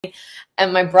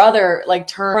And my brother like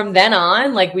turned from then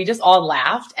on, like we just all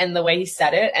laughed and the way he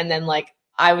said it. And then like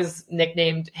I was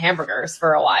nicknamed hamburgers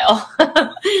for a while.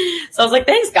 So I was like,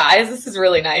 thanks guys. This is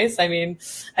really nice. I mean,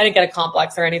 I didn't get a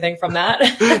complex or anything from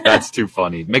that. That's too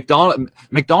funny.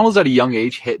 McDonald's at a young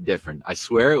age hit different. I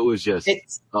swear it was just,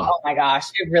 Oh my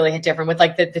gosh, it really hit different with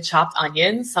like the chopped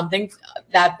onions. Something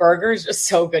that burger is just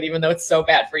so good, even though it's so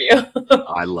bad for you.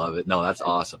 I love it. No, that's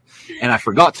awesome. And I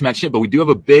forgot to mention it, but we do have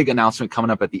a big announcement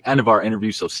coming up at the end of our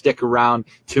interview. So stick around,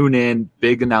 tune in.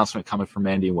 Big announcement coming from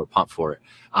Mandy, and we're pumped for it.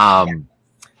 Yeah.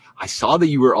 I saw that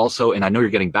you were also, and I know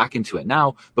you're getting back into it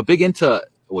now, but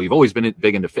well, you've always been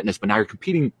big into fitness, but now you're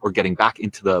competing or getting back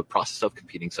into the process of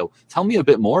competing. So tell me a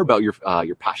bit more about your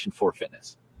passion for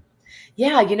fitness.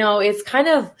 Yeah, it's kind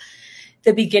of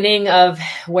the beginning of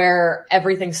where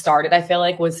everything started, I feel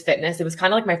like, was fitness. It was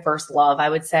kind of like my first love,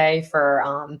 I would say,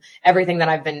 for everything that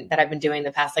I've been doing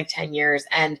the past like 10 years.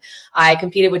 And I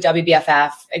competed with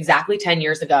WBFF exactly 10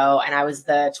 years ago, and I was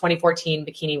the 2014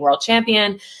 bikini world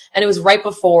champion. And it was right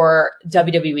before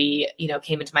WWE,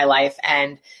 came into my life,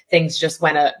 and things just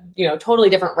went a, totally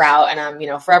different route. And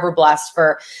I'm, forever blessed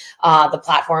for the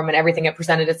platform and everything it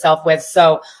presented itself with.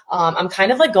 So I'm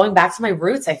kind of like going back to my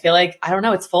roots. I feel like, I don't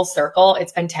know, it's full circle.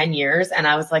 It's been 10 years. And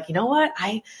I was like, you know what?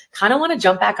 I kind of want to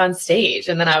jump back on stage.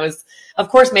 And then I was, of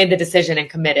course, made the decision and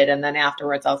committed. And then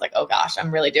afterwards I was like, oh gosh, I'm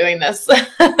really doing this.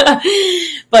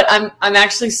 But I'm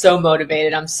actually so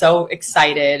motivated. I'm so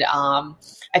excited.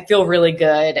 I feel really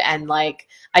good. And like,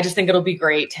 I just think it'll be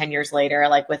great 10 years later,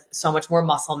 like with so much more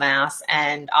muscle mass.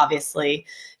 And obviously,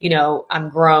 I'm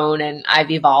grown and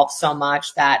I've evolved so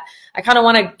much that I kind of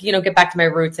want to, get back to my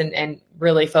roots and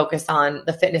really focus on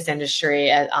the fitness industry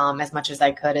as much as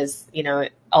I could. As,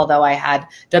 although I had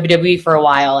WWE for a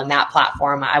while and that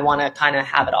platform, I want to kind of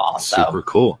have it all. So super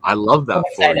cool. I love that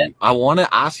for you. I want to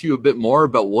ask you a bit more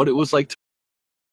about what it was like